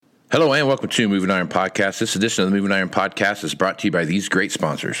Hello and welcome to Moving Iron Podcast. This edition of the Moving Iron Podcast is brought to you by these great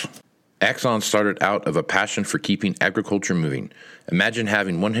sponsors. Axon started out of a passion for keeping agriculture moving. Imagine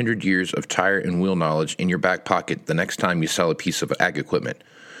having 100 years of tire and wheel knowledge in your back pocket the next time you sell a piece of ag equipment.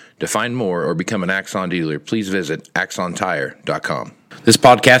 To find more or become an Axon dealer, please visit axontire.com. This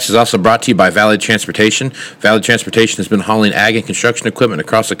podcast is also brought to you by Valley Transportation. Valley Transportation has been hauling ag and construction equipment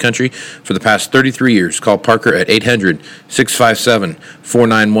across the country for the past 33 years. Call Parker at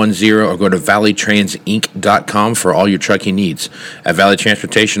 800-657-4910 or go to valleytransinc.com for all your trucking needs. At Valley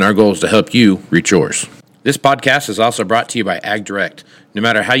Transportation, our goal is to help you reach yours. This podcast is also brought to you by Ag Direct. No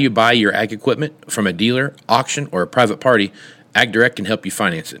matter how you buy your ag equipment, from a dealer, auction, or a private party, Ag Direct can help you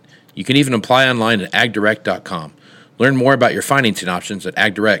finance it. You can even apply online at agdirect.com. Learn more about your financing options at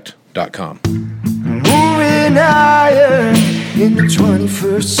agdirect.com. Moving higher in the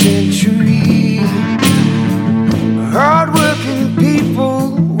 21st century. Hard-working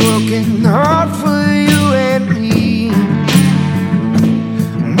people working hard for you and me.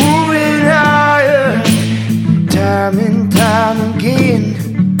 Moving higher time and time again.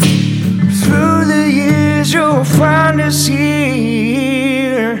 Through the years you'll find us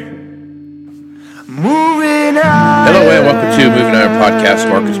here. Moving Iron. Hello and welcome to Moving Iron Podcast.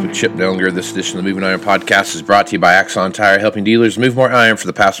 Marcus with Chip Nellinger. This edition of the Moving Iron Podcast is brought to you by Axon Tire, helping dealers move more iron for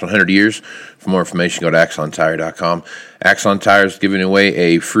the past 100 years. For more information, go to axontire.com. Axon Tire is giving away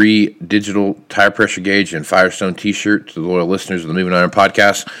a free digital tire pressure gauge and Firestone t-shirt to the loyal listeners of the Moving Iron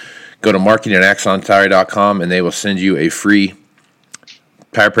Podcast. Go to marketing at axontire.com and they will send you a free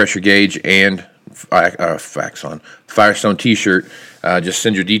tire pressure gauge and Firestone t-shirt. Just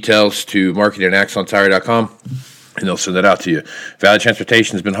send your details to marketing at axontire.com and they'll send that out to you. Valley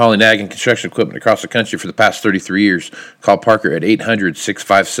Transportation has been hauling ag and construction equipment across the country for the past 33 years. Call Parker at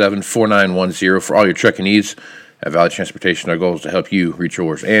 800-657-4910 for all your trucking needs. At Valley Transportation, our goal is to help you reach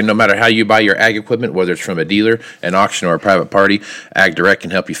yours. And no matter how you buy your ag equipment, whether it's from a dealer, an auction, or a private party, Ag Direct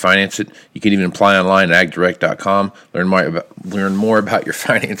can help you finance it. You can even apply online at agdirect.com. Learn more about your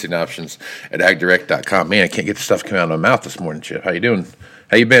financing options at agdirect.com. Man, I can't get the stuff coming out of my mouth this morning, Chip. How you doing?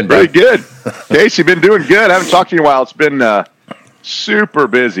 How you been, bro? Pretty good. Casey, been doing good. I haven't talked to you in a while. It's been super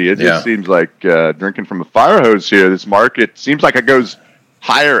busy. It just seems like drinking from a fire hose here. This market seems like it goes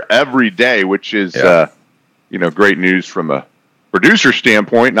higher every day, which is great news from a producer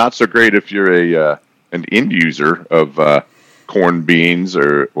standpoint. Not so great if you're an end user of corn, beans,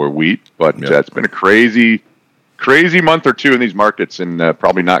 or wheat. But it's been a crazy month or two in these markets, and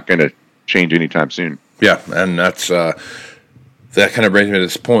probably not going to change anytime soon. Yeah, and that's that kind of brings me to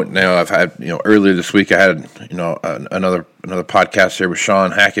this point. Now, I've had earlier this week I had another podcast here with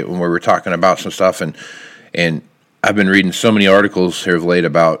Sean Hackett when we were talking about some stuff, and I've been reading so many articles here of late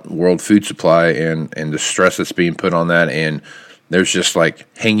about world food supply and the stress that's being put on that, and there's just like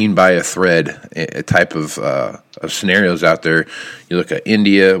hanging by a thread a type of scenarios out there. You look at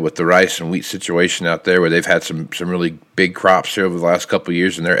India with the rice and wheat situation out there, where they've had some really big crops here over the last couple of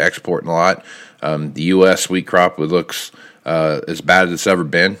years, and they're exporting a lot. The U.S. wheat crop looks as bad as it's ever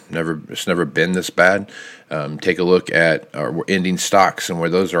been. It's never been this bad. Take a look at our ending stocks and where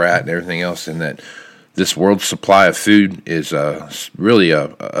those are at and everything else, and that this world supply of food is really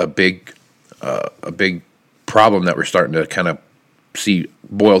a big problem that we're starting to kind of see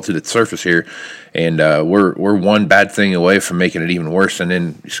boil to the surface here, and we're one bad thing away from making it even worse, and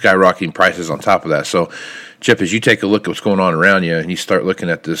then skyrocketing prices on top of that. So, Chip, as you take a look at what's going on around you, and you start looking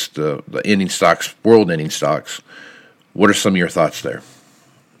at this the ending stocks, world ending stocks, what are some of your thoughts there?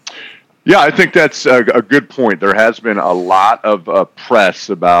 Yeah, I think that's a good point. There has been a lot of press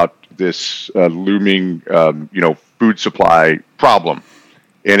about this looming, food supply problem,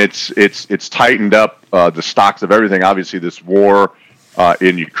 and it's tightened up the stocks of everything. Obviously, this war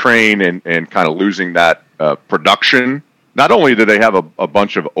in Ukraine and kind of losing that production. Not only do they have a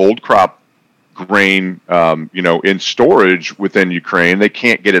bunch of old crop grain, in storage within Ukraine, they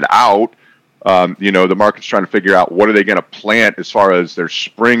can't get it out. The market's trying to figure out what are they going to plant as far as their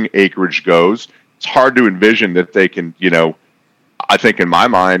spring acreage goes. It's hard to envision that they can, I think in my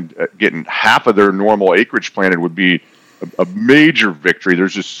mind, getting half of their normal acreage planted would be a major victory.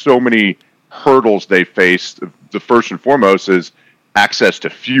 There's just so many hurdles they face. The first and foremost is access to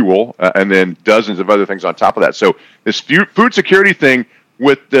fuel, and then dozens of other things on top of that. So this food security thing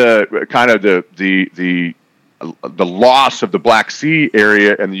with the kind of the loss of the Black Sea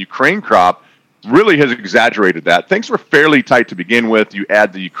area and the Ukraine crop really has exaggerated that. Things were fairly tight to begin with. You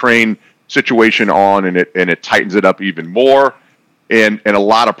add the Ukraine situation on, and it tightens it up even more. And a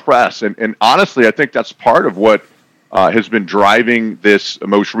lot of press. And honestly, I think that's part of what has been driving this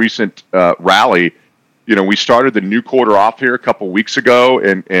most recent rally we started the new quarter off here a couple weeks ago,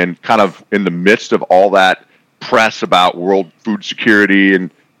 and kind of in the midst of all that press about world food security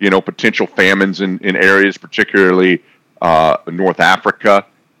and potential famines in areas, particularly North Africa.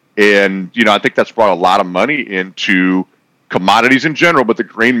 And I think that's brought a lot of money into commodities in general, but the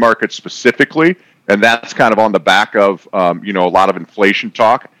grain market specifically. And that's kind of on the back of a lot of inflation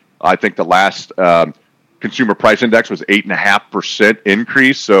talk. I think the last consumer price index was 8.5%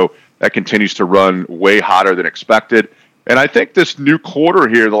 increase, so that continues to run way hotter than expected. And I think this new quarter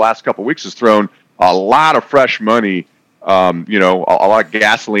here, the last couple of weeks, has thrown a lot of fresh money, a lot of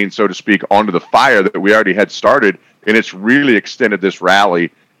gasoline, so to speak, onto the fire that we already had started, and it's really extended this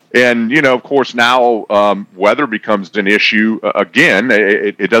rally. And, of course, now weather becomes an issue again.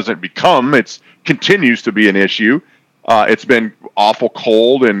 It doesn't become, it continues to be an issue. It's been awful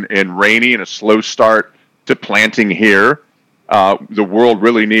cold and rainy and a slow start to planting here. The world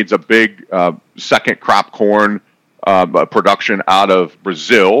really needs a big second crop corn production out of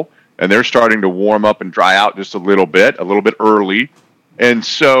Brazil, and they're starting to warm up and dry out just a little bit early. And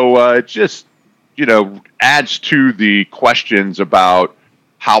so it just, adds to the questions about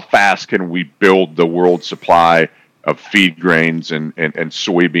how fast can we build the world supply of feed grains and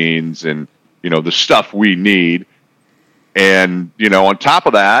soybeans and, the stuff we need. And, on top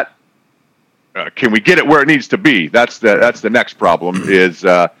of that, can we get it where it needs to be? That's the next problem is,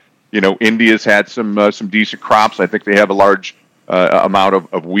 India's had some decent crops. I think they have a large amount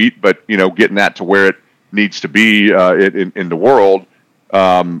of wheat, but, getting that to where it needs to be in the world,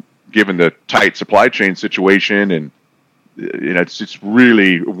 given the tight supply chain situation. And, it's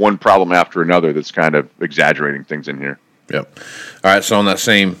really one problem after another that's kind of exaggerating things in here. Yep. All right, so on that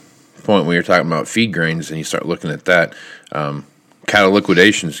same point when you're talking about feed grains and you start looking at that, cattle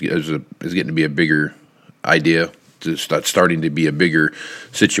liquidations is getting to be a bigger idea. Starting to be a bigger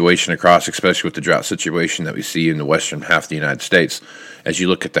situation across, especially with the drought situation that we see in the western half of the United States. As you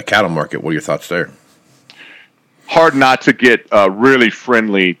look at the cattle market, what are your thoughts there? Hard not to get really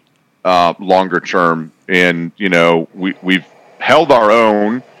friendly longer term. And, we've held our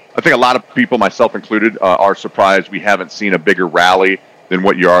own. I think a lot of people, myself included, are surprised we haven't seen a bigger rally than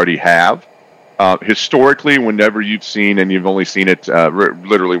what you already have. Historically, whenever you've seen, and you've only seen it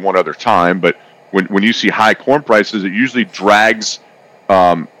literally one other time, but when you see high corn prices, it usually drags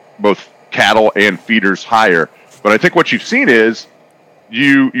both cattle and feeders higher. But I think what you've seen is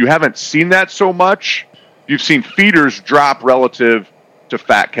you haven't seen that so much. You've seen feeders drop relative to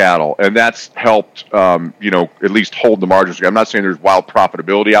fat cattle, and that's helped, at least hold the margins. I'm not saying there's wild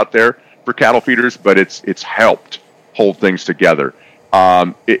profitability out there for cattle feeders, but it's helped hold things together.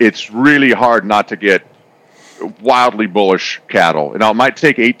 It's really hard not to get wildly bullish cattle. Now, it might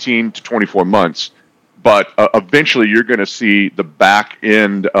take 18 to 24 months, but eventually you're going to see the back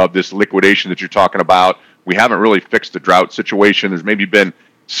end of this liquidation that you're talking about. We haven't really fixed the drought situation. There's maybe been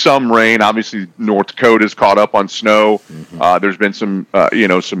some rain. Obviously, North Dakota's caught up on snow. Mm-hmm. There's been some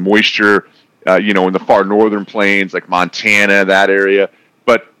moisture, in the far northern plains, like Montana, that area.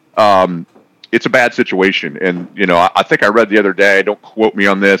 But it's a bad situation. And, I think I read the other day, don't quote me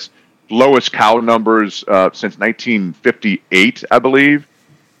on this, lowest cow numbers since 1958, I believe.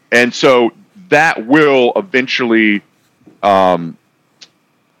 And so that will eventually kind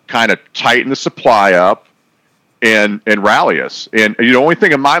of tighten the supply up and rally us. And the only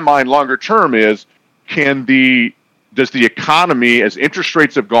thing in my mind longer term is, does the economy, as interest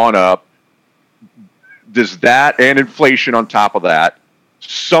rates have gone up, does that, and inflation on top of that,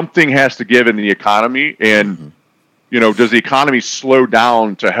 something has to give in the economy, and does the economy slow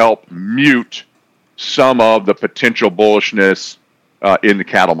down to help mute some of the potential bullishness in the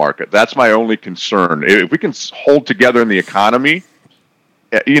cattle market? That's my only concern. If we can hold together in the economy,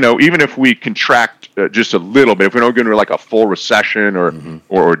 even if we contract just a little bit, if we don't go into like a full recession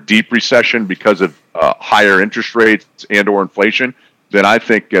or deep recession because of higher interest rates and or inflation, then I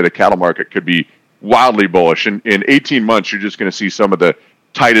think the cattle market could be wildly bullish. And in 18 months, you're just going to see some of the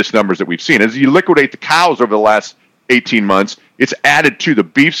tightest numbers that we've seen. As you liquidate the cows over the last 18 months, it's added to the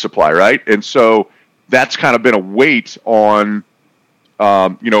beef supply, right? And so that's kind of been a weight on,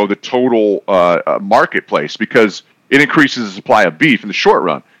 the total marketplace, because it increases the supply of beef in the short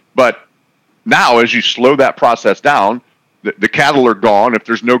run. But now, as you slow that process down, the cattle are gone. If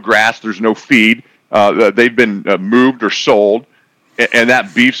there's no grass, there's no feed. They've been moved or sold, and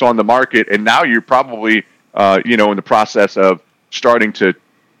that beef's on the market. And now you're probably, in the process of starting to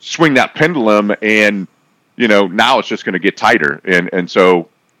swing that pendulum, and now it's just going to get tighter. And so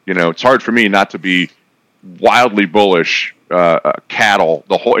it's hard for me not to be wildly bullish cattle,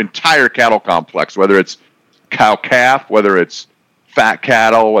 the whole entire cattle complex, whether it's cow-calf, whether it's fat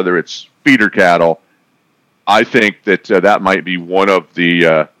cattle, whether it's feeder cattle. I think that that might be one of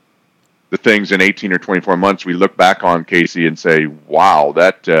the things in 18 or 24 months we look back on, Casey, and say, wow,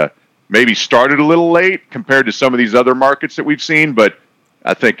 that maybe started a little late compared to some of these other markets that we've seen, but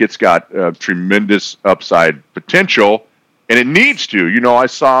I think it's got tremendous upside potential, and it needs to. I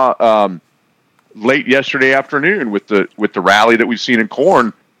saw late yesterday afternoon with the rally that we've seen in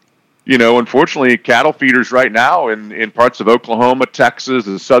corn. Unfortunately, cattle feeders right now in parts of Oklahoma, Texas,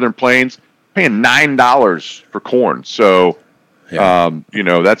 the Southern Plains paying $9 for corn. So,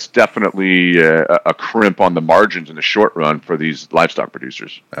 that's definitely a crimp on the margins in the short run for these livestock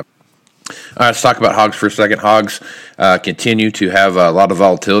producers. All right, let's talk about hogs for a second. Hogs continue to have a lot of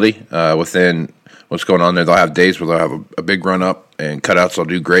volatility within what's going on there. They'll have days where they'll have a big run up and cutouts will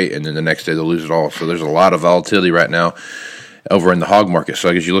do great, and then the next day they'll lose it all. So there's a lot of volatility right now over in the hog market. So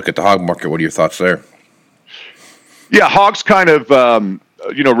as you look at the hog market, what are your thoughts there? Yeah, hogs kind of,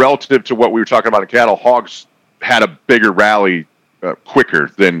 relative to what we were talking about in cattle, hogs had a bigger rally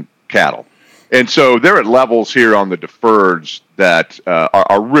quicker than cattle. And so they're at levels here on the deferreds that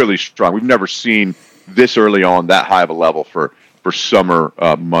are really strong. We've never seen this early on that high of a level for summer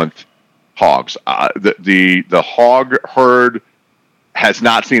month hogs. The hog herd has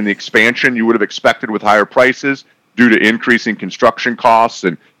not seen the expansion you would have expected with higher prices due to increasing construction costs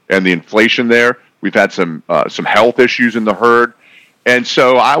and the inflation there. We've had some health issues in the herd. And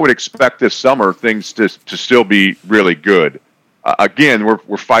so I would expect this summer things to still be really good. Again,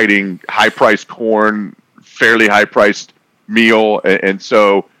 we're fighting high-priced corn, fairly high-priced meal, and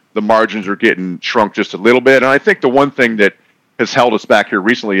so the margins are getting shrunk just a little bit. And I think the one thing that has held us back here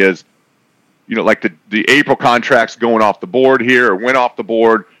recently is, like the April contracts going off the board here or went off the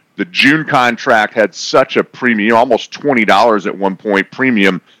board. The June contract had such a premium, almost $20 at one point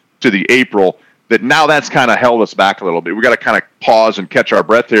premium to the April, that now that's kind of held us back a little bit. We got to kind of pause and catch our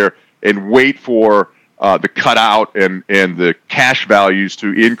breath here and wait for the cutout and the cash values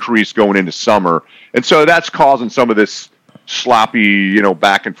to increase going into summer. And so that's causing some of this sloppy,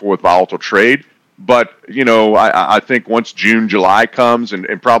 back and forth volatile trade. But, I think once June, July comes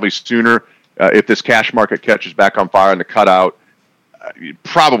and probably sooner, if this cash market catches back on fire and the cutout, you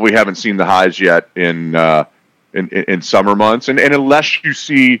probably haven't seen the highs yet in summer months. And unless you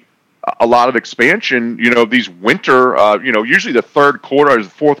see a lot of expansion, these winter, usually the third quarter or the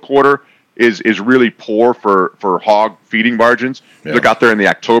fourth quarter is really poor for hog feeding margins. Yeah. Look out there in the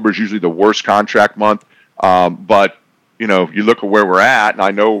October is usually the worst contract month. But, you look at where we're at, and I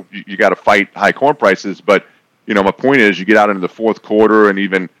know you got to fight high corn prices, but, my point is you get out into the fourth quarter and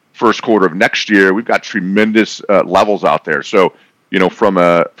even first quarter of next year, we've got tremendous levels out there. So, from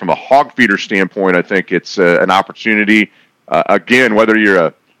a hog feeder standpoint, I think it's an opportunity. Again, whether you're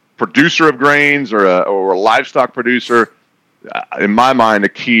a producer of grains or a livestock producer, in my mind, the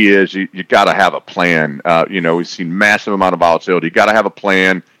key is you got to have a plan. We've seen massive amount of volatility. You got to have a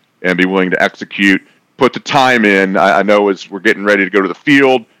plan and be willing to execute. Put the time in. I know as we're getting ready to go to the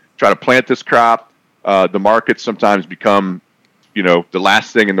field, try to plant this crop, the markets sometimes become, the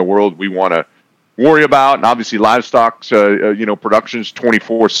last thing in the world we want to worry about. And obviously, livestock, production's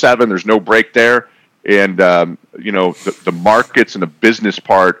 24/7. There's no break there. And the markets and the business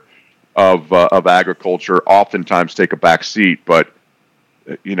part of agriculture oftentimes take a back seat, but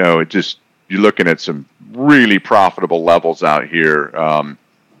you're looking at some really profitable levels out here.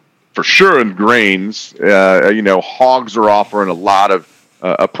 For sure in grains, hogs are offering a lot of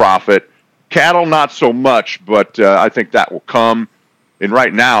a profit. Cattle, not so much, but I think that will come. And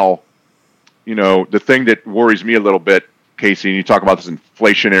right now, the thing that worries me a little bit, Casey, and you talk about this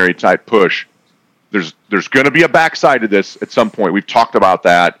inflationary type push, there's going to be a backside to this at some point. We've talked about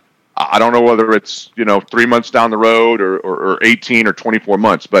that. I don't know whether it's 3 months down the road or 18 or 24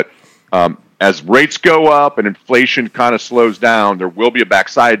 months, but as rates go up and inflation kind of slows down, there will be a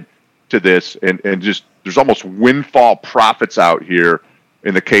backside to this, and just there's almost windfall profits out here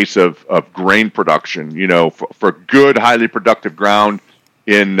in the case of grain production. For good, highly productive ground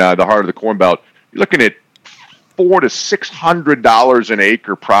in the heart of the Corn Belt, you're looking at $400 to $600 an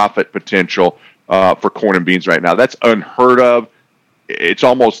acre profit potential for corn and beans right now. That's unheard of. It's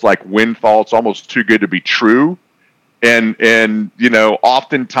almost like windfall. It's almost too good to be true. And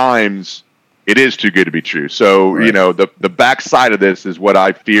oftentimes it is too good to be true. So, right. The backside of this is what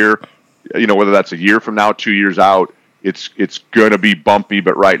I fear, whether that's a year from now, 2 years out, it's going to be bumpy.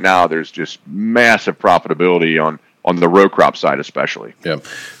 But right now there's just massive profitability on the row crop side, especially. Yeah.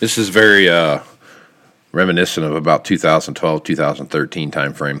 This is very reminiscent of about 2012, 2013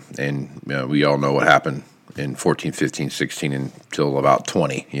 timeframe. And we all know what happened in 14, 15, 16 until about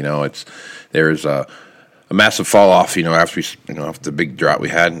 20. There's a massive fall off, after after the big drought we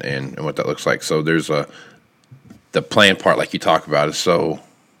had and what that looks like. So there's the plan part, like you talk about, is so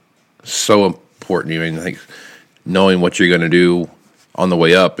important. I mean, I think knowing what you're going to do on the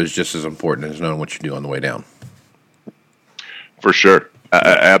way up is just as important as knowing what you do on the way down. For sure.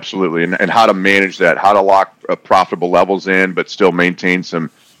 Absolutely. And how to manage that, how to lock profitable levels in, but still maintain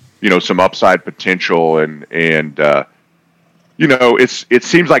some upside potential. And it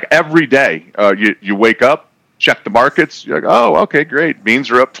seems like every day you wake up, check the markets. You're like, oh, okay, great.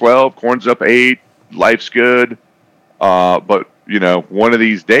 Beans are up 12, corn's up 8, life's good. But one of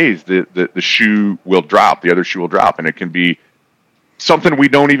these days the shoe will drop, the other shoe will drop, and it can be something we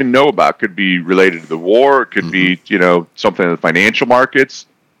don't even know about. Could be related to the war. It could be, something in the financial markets.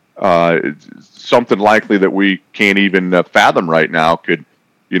 Something likely that we can't even fathom right now could,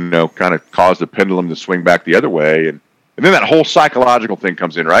 kind of cause the pendulum to swing back the other way. And then that whole psychological thing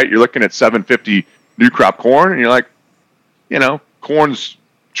comes in, right? You're looking at $7.50 new crop corn, and you're like, corn's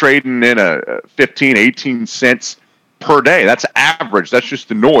trading in a 15, 18 cents per day. That's average. That's just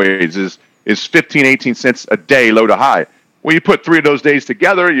the noise is 15, 18 cents a day, low to high. Well, you put 3 of those days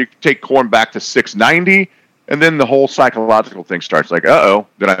together, you take corn back to $6.90, and then the whole psychological thing starts. Like, uh-oh,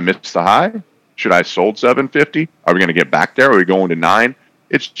 did I miss the high? Should I have sold $7.50? Are we going to get back there? Are we going to 9?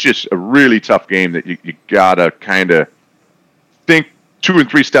 It's just a really tough game that you got to kind of think 2 and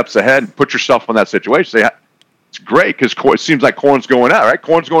 3 steps ahead and put yourself in that situation. Say, it's great because it seems like corn's going up, right?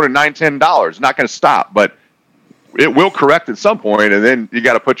 Corn's going to $9, $10. It's not going to stop, but it will correct at some point, and then you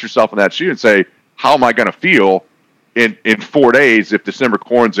got to put yourself in that shoe and say, how am I going to feel in 4 days if December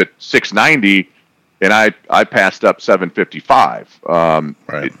corn's at $6.90 and I passed up $7.55?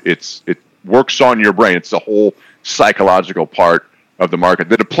 Right. It works on your brain. It's the whole psychological part of the market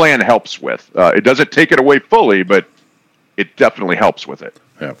that a plan helps with. It doesn't take it away fully, but it definitely helps with it.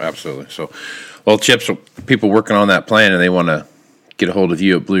 Yeah, absolutely. So, well, Chip, so people working on that plan and they want to get a hold of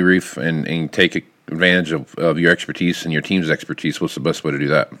you at Blue Reef and take advantage of your expertise and your team's expertise, what's the best way to do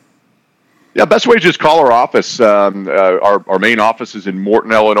that? Yeah, best way is just call our office. Our main office is in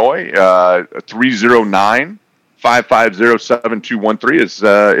Morton, Illinois.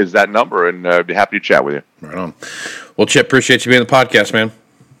 309-550-7213 is that number, and I'd be happy to chat with you. Right on. Well, Chip, appreciate you being on the podcast, man.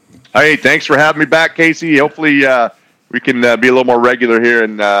 Hey, thanks for having me back, Casey. Hopefully we can be a little more regular here,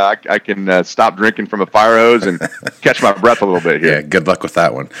 and I can stop drinking from a fire hose and catch my breath a little bit here. Yeah, good luck with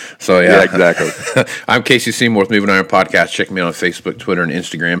that one. So yeah exactly. I'm Casey Seymour with Moving Iron Podcast. Check me out on Facebook, Twitter, and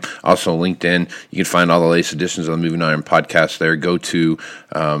Instagram. Also LinkedIn. You can find all the latest editions of the Moving Iron Podcast there. Go to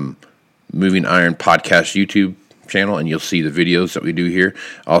Moving Iron Podcast YouTube channel, and you'll see the videos that we do here.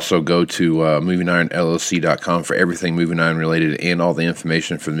 Also go to movingironllc.com for everything Moving Iron related and all the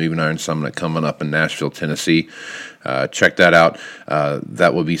information for the Moving Iron Summit coming up in Nashville, Tennessee. Check that out.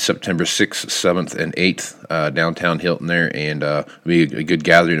 That will be September 6th, 7th, and 8th, downtown Hilton there, and be a good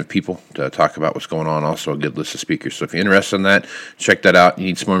gathering of people to talk about what's going on. Also a good list of speakers. So if you're interested in that, check that out. You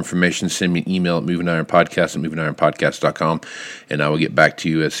need some more information, send me an email at movingironpodcast@movingironpodcast.com, and I will get back to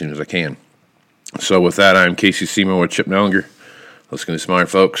you as soon as I can. So with that, I'm Casey Seymour with Chip Nellinger. Let's get this iron,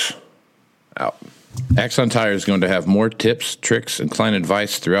 folks. Out. Axon Tire is going to have more tips, tricks, and client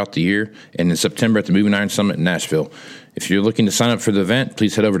advice throughout the year and in September at the Moving Iron Summit in Nashville. If you're looking to sign up for the event,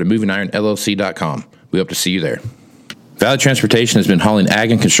 please head over to movingironllc.com. We hope to see you there. Valley Transportation has been hauling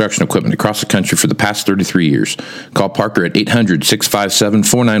ag and construction equipment across the country for the past 33 years. Call Parker at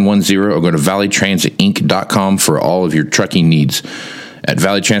 800-657-4910 or go to valleytransitinc.com for all of your trucking needs. At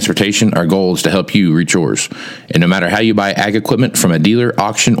Valley Transportation, our goal is to help you reach yours. And no matter how you buy ag equipment from a dealer,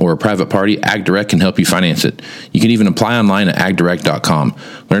 auction, or a private party, AgDirect can help you finance it. You can even apply online at agdirect.com.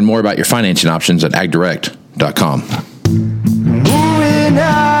 Learn more about your financing options at agdirect.com. Moving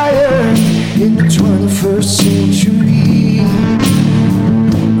higher in the 21st century.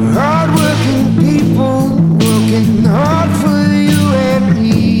 Hard-working people working hard for you and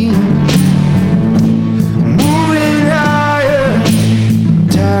me. Moving higher,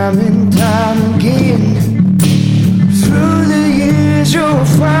 time and time